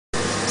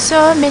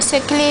So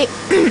basically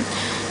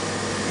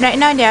right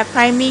now they are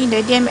priming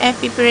the DMF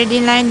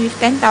piperidine line with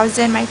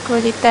 10,000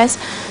 microliters.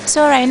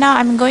 So right now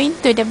I'm going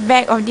to the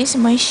back of this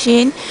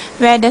machine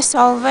where the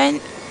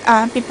solvent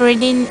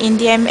piperidine in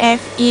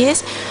DMF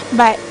is,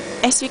 but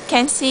as you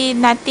can see,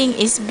 nothing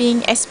is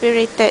being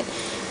aspirated.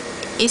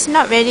 It's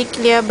not very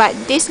clear, but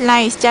this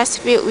line is just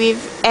filled with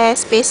air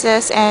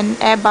spaces and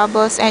air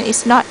bubbles, and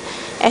it's not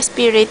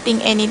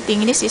aspirating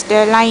anything. This is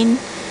the line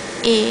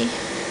A.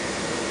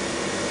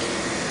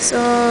 So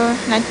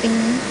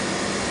nothing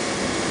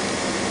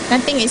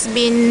is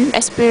being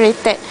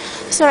aspirated.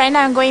 So right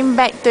now I'm going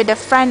back to the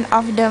front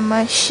of the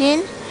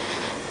machine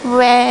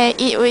where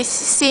it was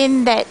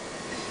seen that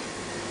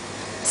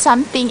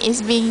something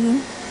is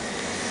being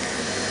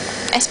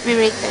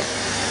aspirated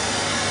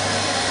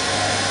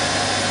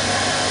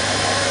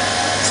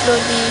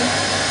slowly.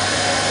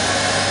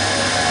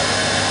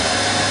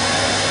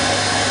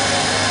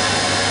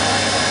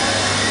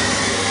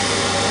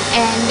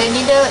 And the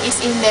needle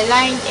is in the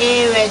line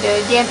A where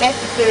the DMF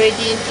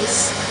piperidine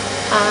is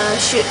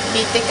should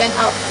be taken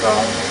out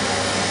from.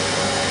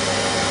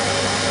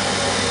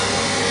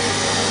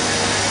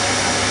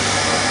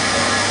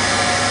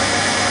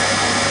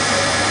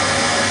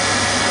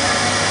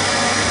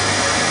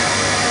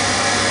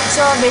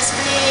 So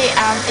basically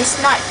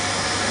it's not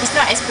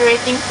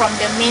aspirating from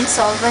the main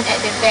solvent at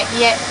the back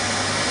yet.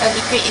 A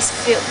liquid is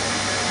filled,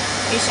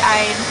 which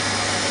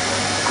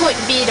could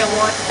be the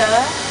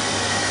water.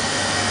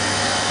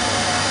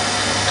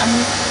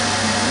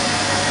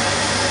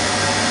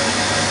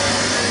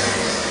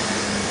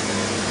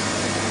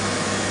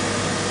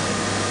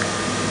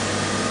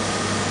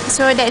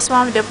 So that's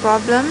one of the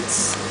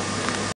problems.